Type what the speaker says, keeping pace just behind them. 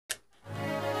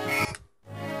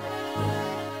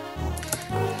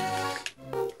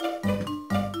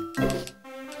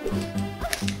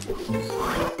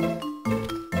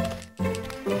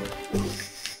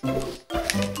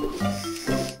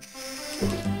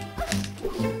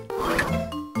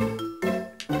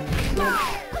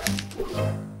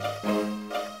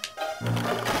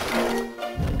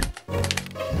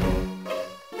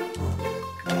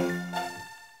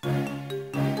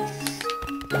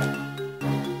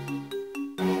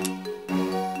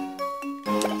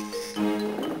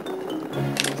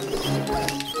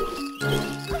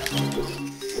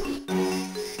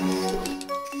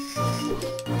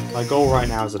My goal right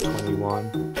now is a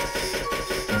 21.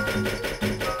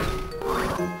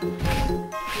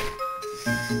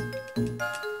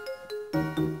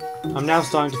 I'm now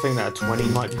starting to think that a 20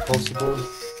 might be possible.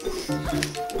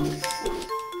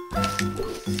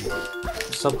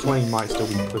 Sub 20 might still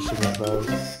be pushing it though.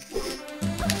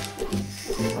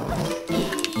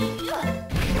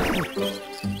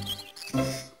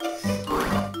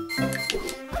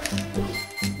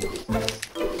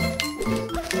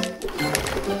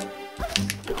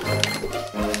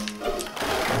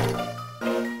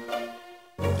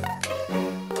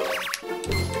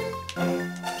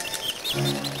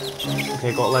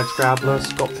 Okay, got ledge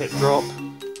grabless, got pit drop.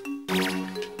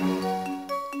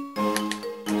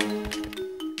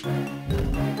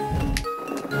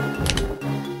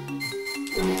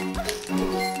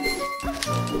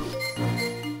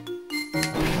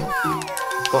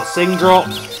 Got sing drop.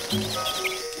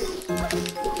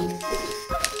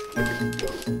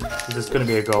 Is this going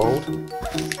to be a gold?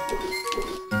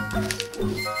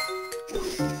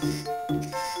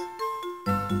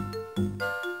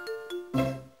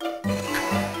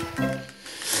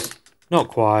 Not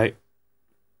quite.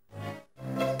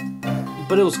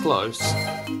 But it was close.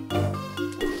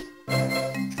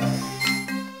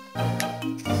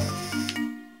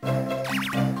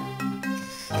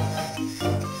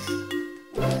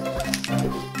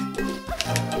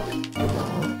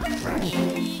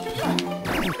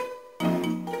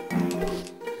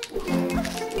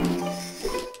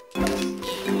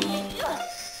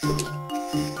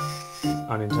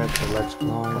 Unintentional ledge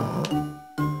climb.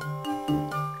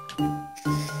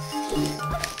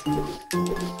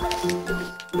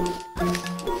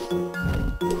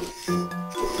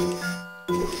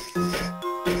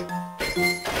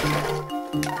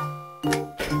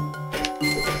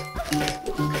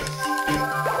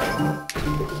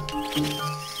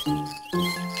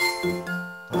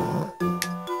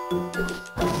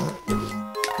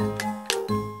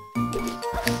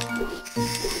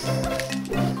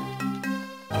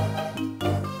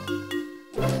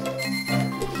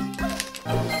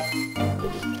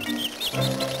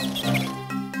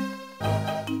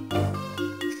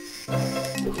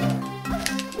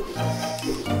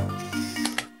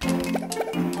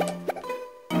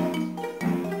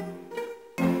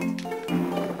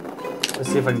 Let's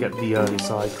see if I can get the early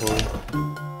cycle.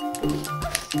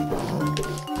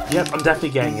 Yep, I'm definitely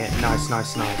getting it. Nice,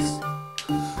 nice, nice.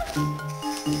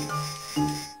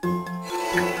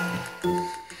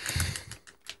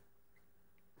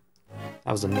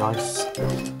 That was a nice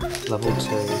level 2.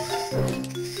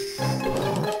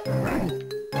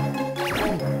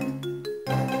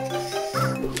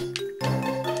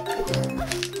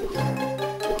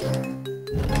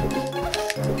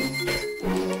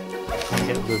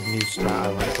 The new strat I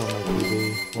like on my TV,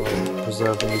 well,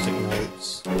 preserve music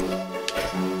notes.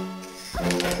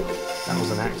 That was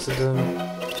an accident.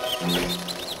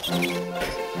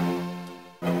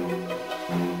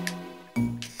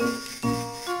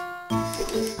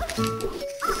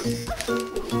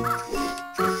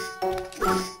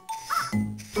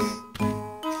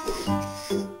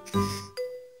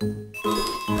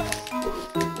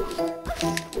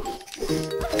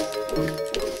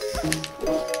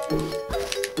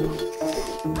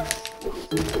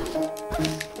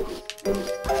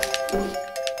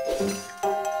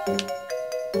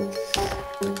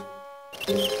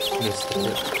 Missed the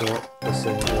pit drop, the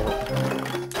sing drop.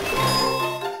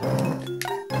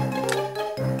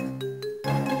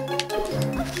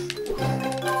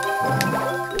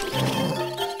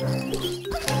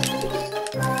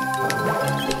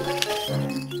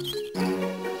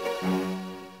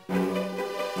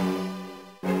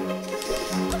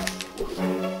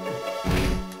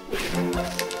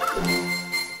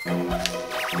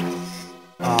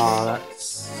 Ah,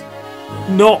 that's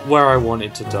not where I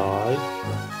wanted to die.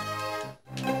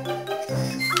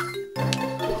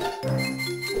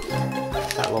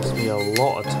 That lost me a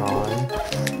lot of time.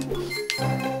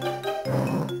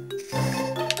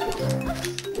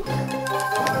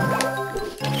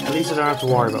 At least I don't have to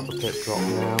worry about the pit drop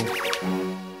now.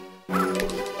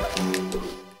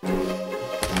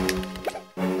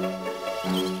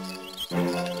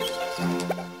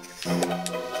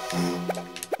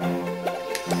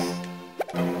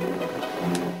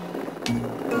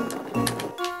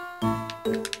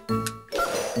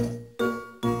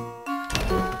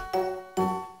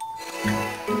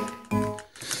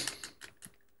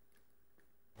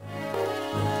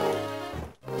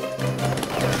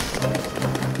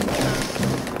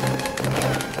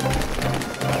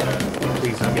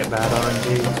 Please don't get bad RNG.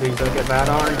 Please don't get bad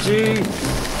RNG.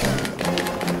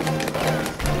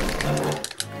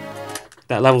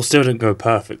 That level still didn't go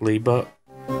perfectly, but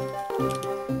could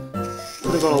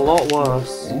have got a lot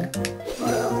worse.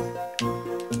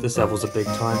 This level's a big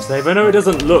time save. I know it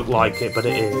doesn't look like it, but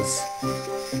it is.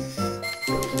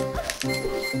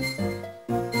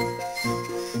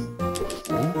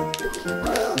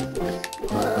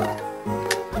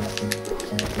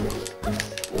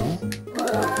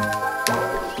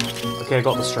 Okay, I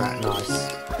got the strat, nice.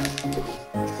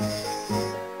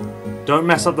 Don't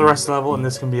mess up the rest of the level and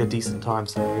this can be a decent time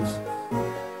save.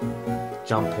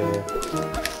 Jump here.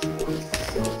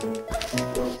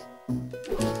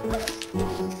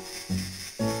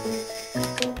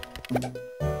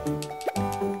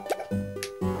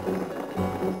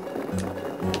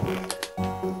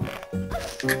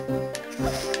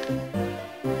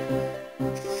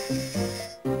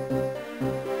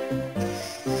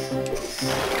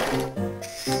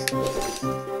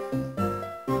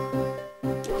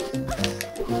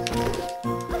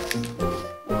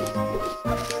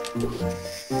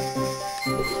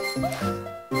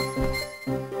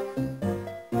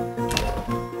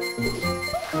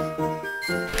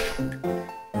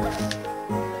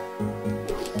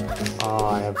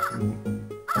 I have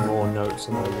more notes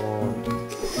than I want.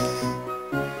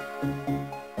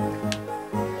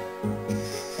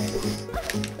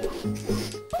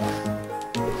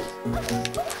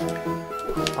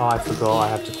 Oh, I forgot I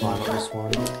have to climb up this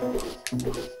one.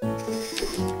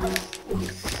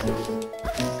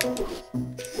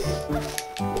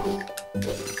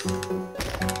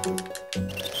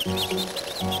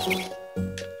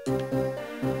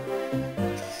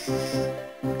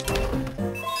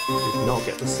 Did not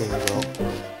get the single.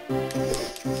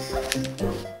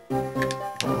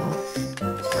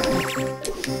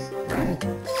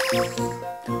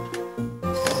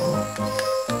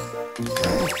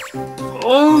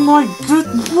 Oh my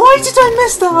goodness, why did I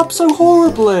mess that up so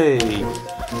horribly?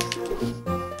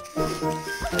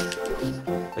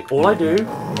 Like, all I do...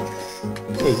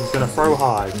 Okay, he's gonna throw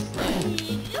high.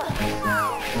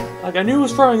 Like, I knew he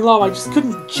was throwing low, I just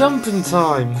couldn't jump in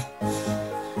time.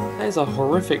 That is a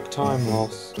horrific time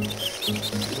loss.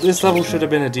 This level should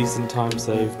have been a decent time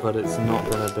save, but it's not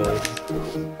gonna be.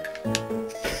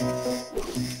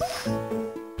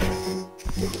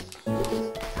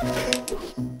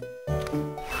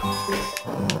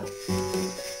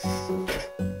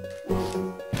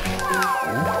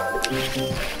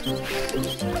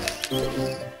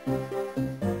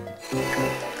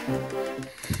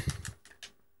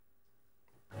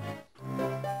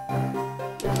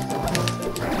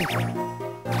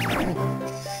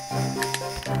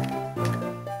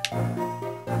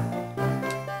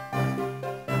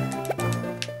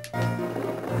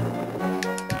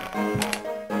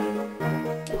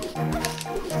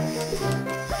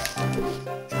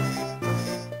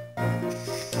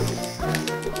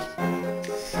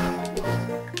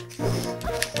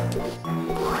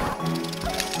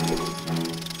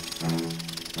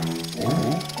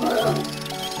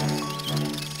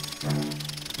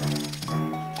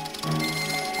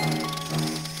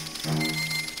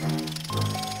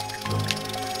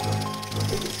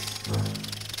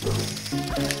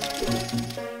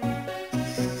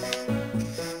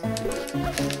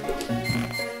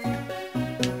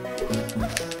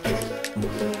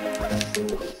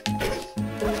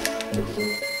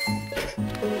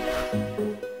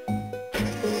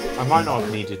 I might not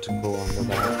have needed to crawl under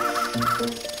that.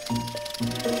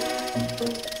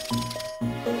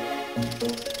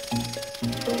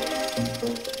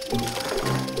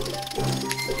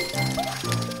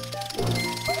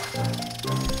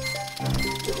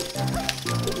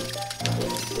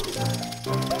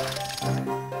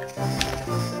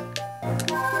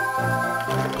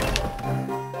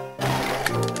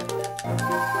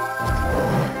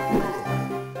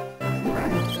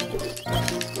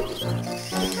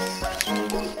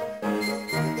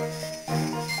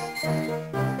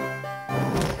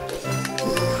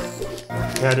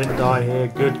 Okay, I didn't die here.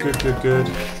 Good, good, good, good.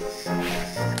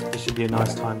 This should be a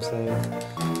nice time save.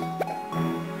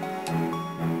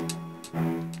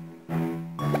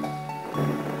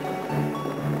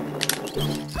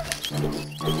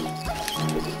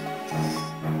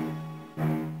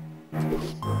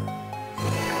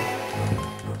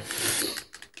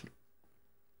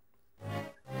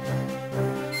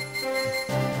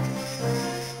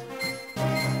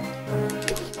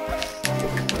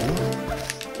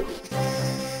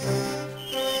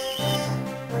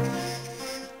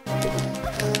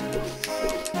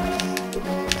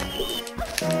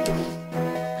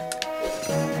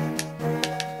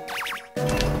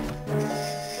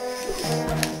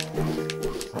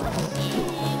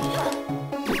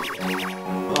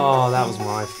 Oh, that was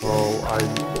my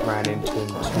fault. ran into him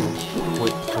too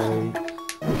quickly.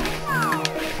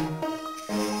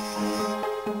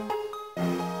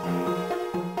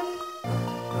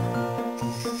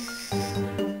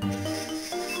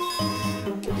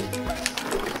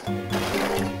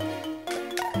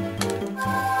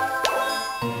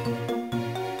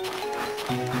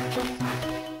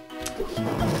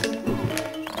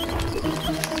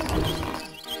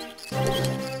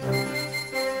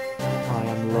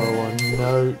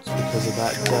 Notes because of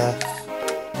that death.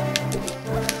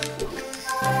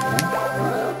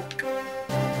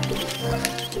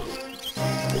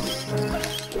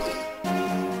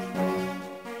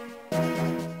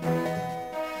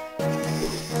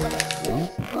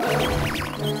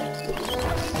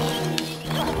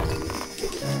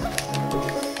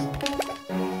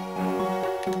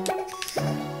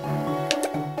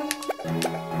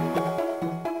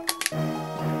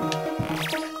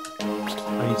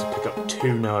 I need to pick up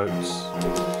 2 notes.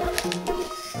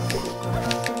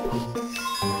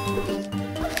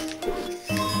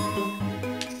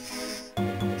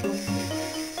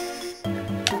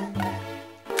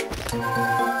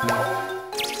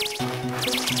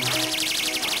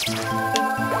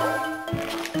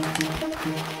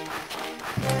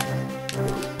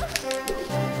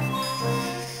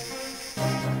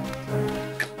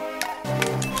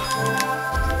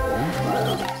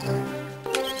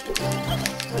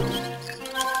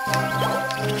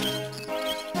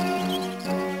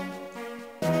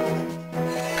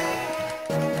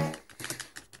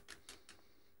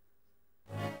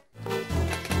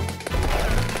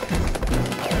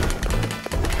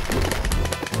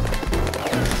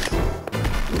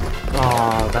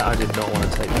 Oh, that I did not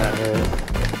want to take that hit.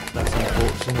 That's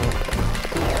unfortunate.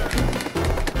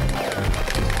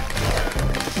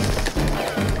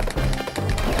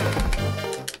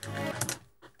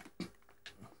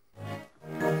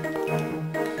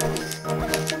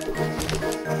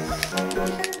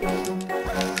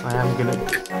 I am gonna...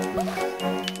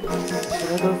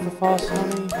 Should I go for fast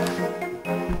honey?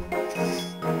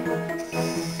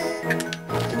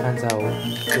 Depends how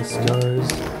this goes.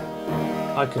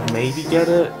 I could maybe get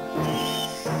it.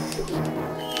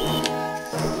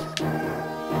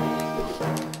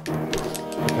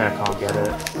 Okay, I can't get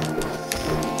it.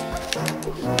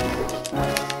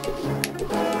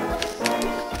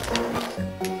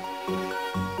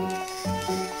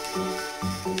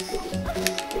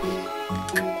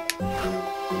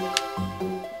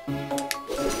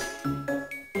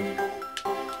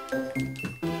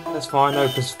 That's fine though,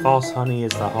 because fast honey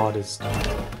is the hardest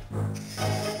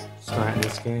strat in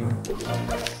this game.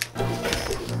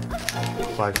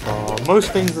 By far.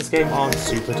 Most things in this game aren't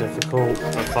super difficult,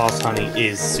 but fast honey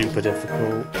is super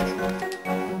difficult.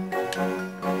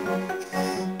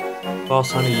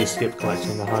 Fast honey, you skip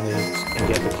collecting the honey and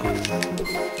get the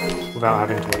key without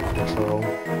having to wait for control.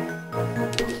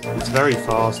 It's very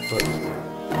fast, but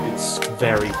it's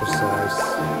very precise.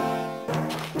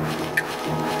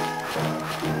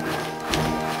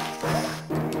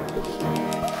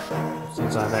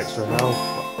 Since I have extra health,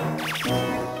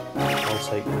 I'll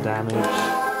take the damage.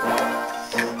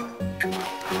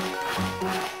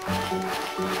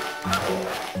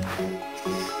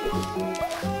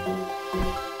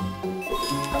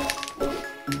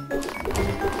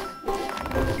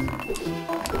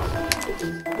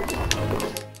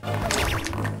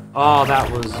 Oh, that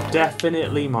was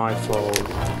definitely my fault.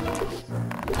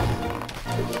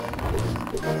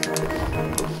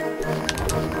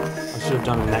 I should have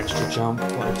done an extra jump,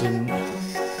 but I didn't.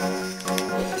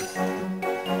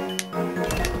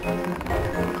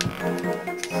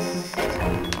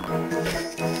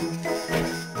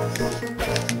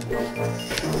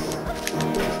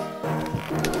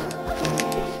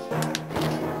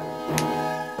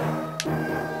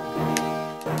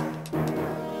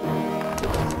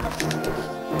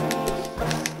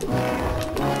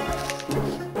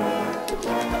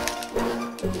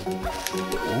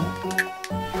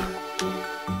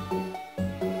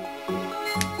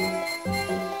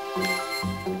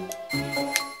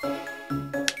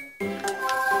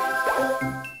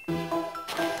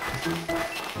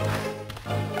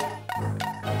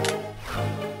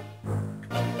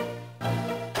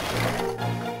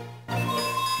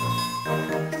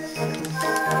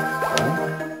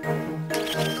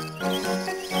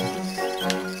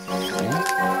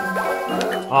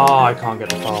 Oh, I can't get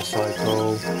the fast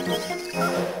cycle.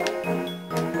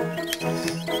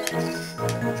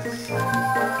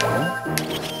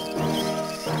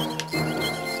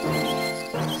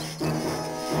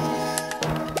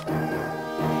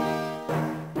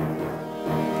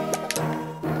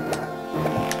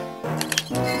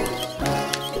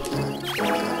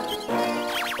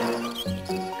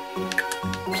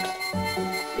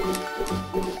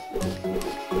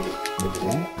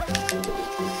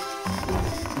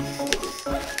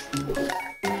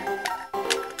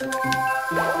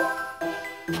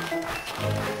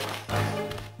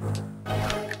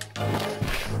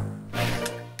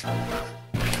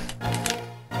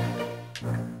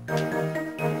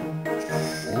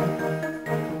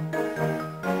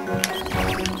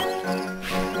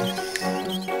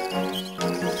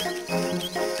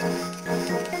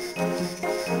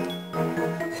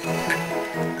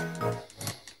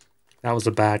 That was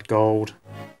a bad gold.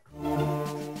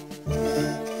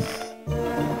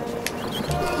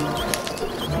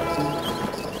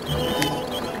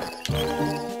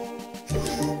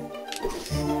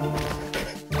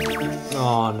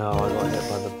 Oh no, I got hit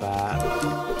by the bat.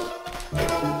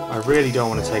 I really don't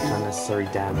want to take unnecessary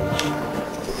damage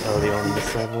early on in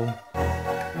this level.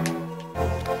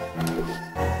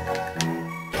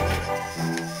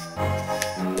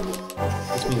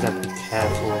 This means I have to be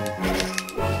careful in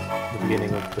the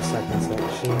beginning of the second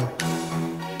section.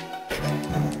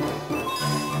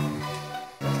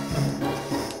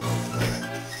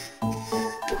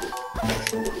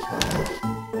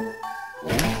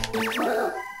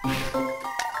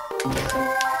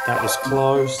 That was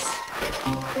close.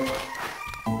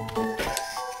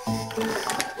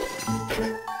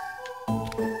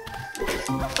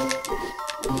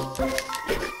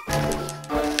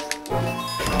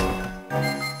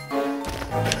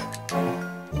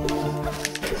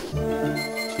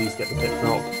 Please get the pit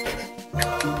drop.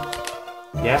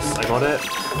 Yes, I got it.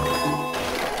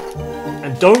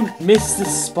 And don't miss the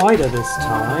spider this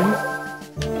time.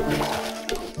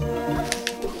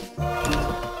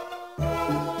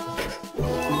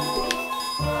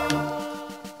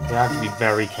 I have to be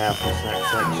very careful in that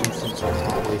section since I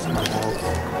can't waste my health.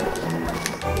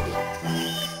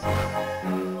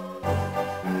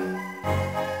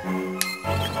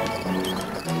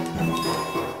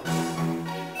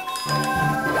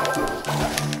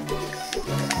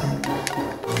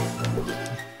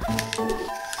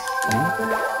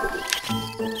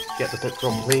 Get the pit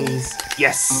drop, please.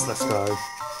 Yes, let's go.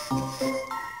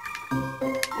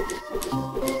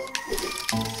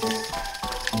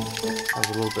 A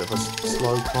little bit of a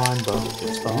slow climb, but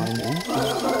it's fine.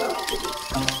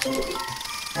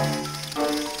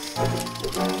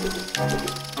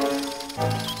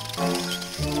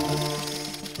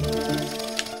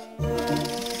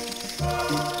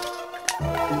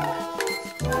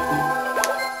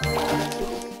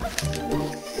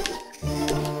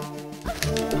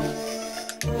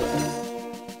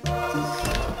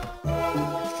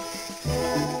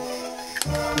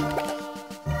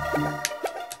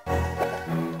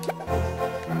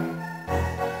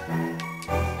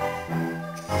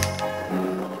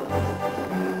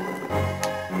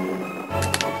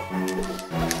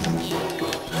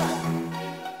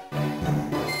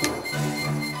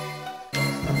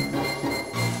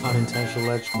 Unintentional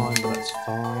ledge climb, but that's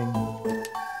fine.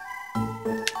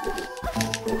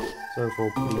 It's overall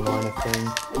a pretty minor thing.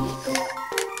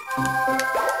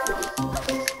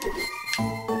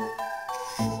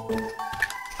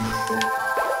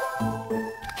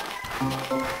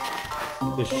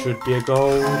 This should be a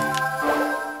goal.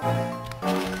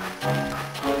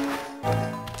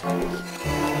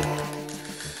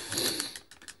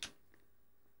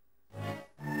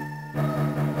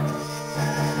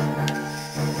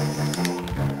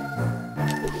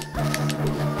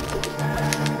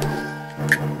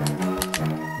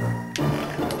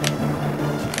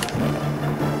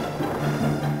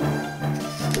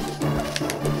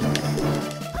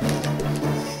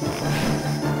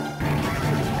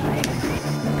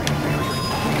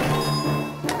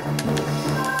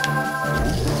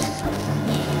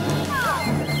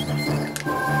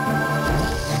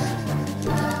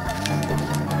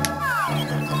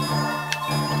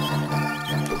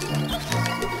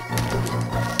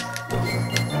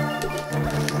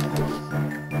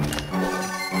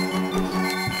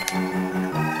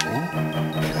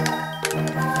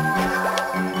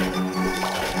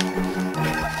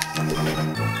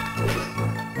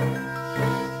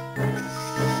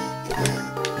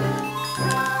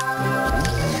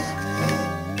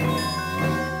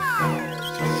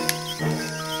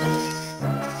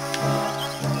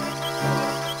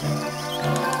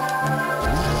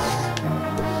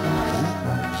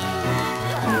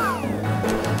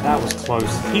 That was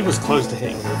close. He was close to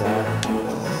hitting me there.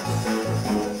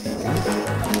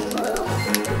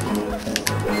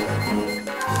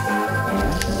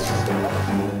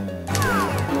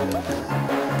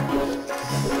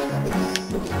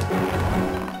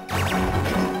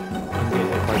 I'm getting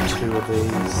hit by 2 of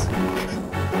these.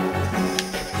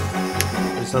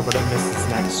 I just hope I don't miss this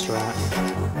next strat.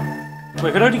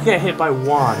 We could only get hit by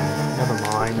one. Never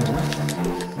mind.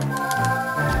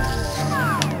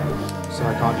 So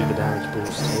I can't do the damage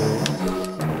boost here.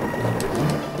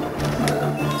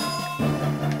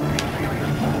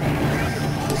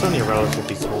 It's only a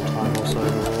relatively small time also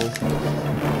overall.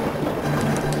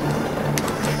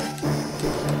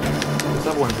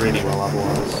 That went really well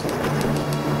otherwise.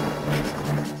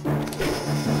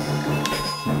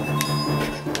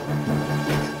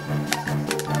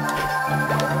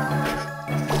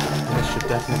 This should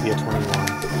definitely be a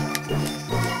 21.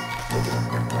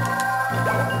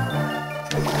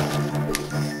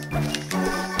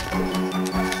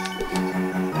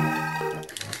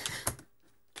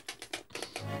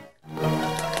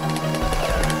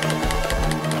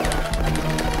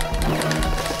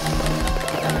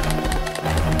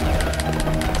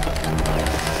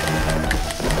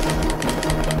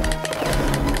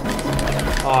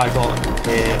 Oh, I got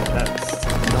hit. That's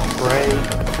not great.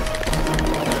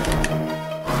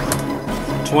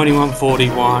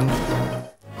 2141.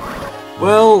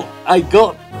 Well, I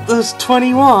got this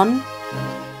 21,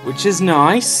 which is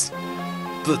nice,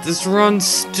 but this run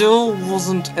still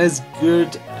wasn't as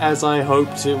good as I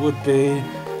hoped it would be.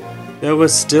 There were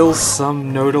still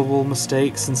some notable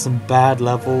mistakes and some bad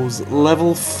levels.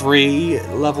 Level 3,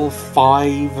 level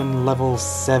 5, and level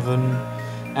 7,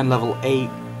 and level 8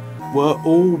 were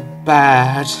all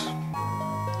bad.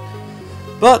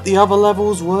 But the other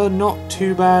levels were not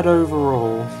too bad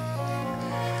overall.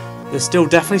 There's still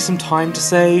definitely some time to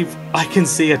save. I can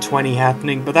see a 20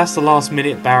 happening, but that's the last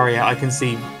minute barrier I can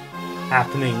see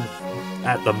happening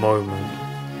at the moment.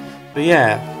 But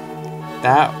yeah,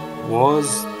 that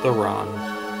was the run.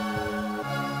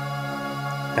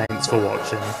 Thanks for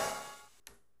watching.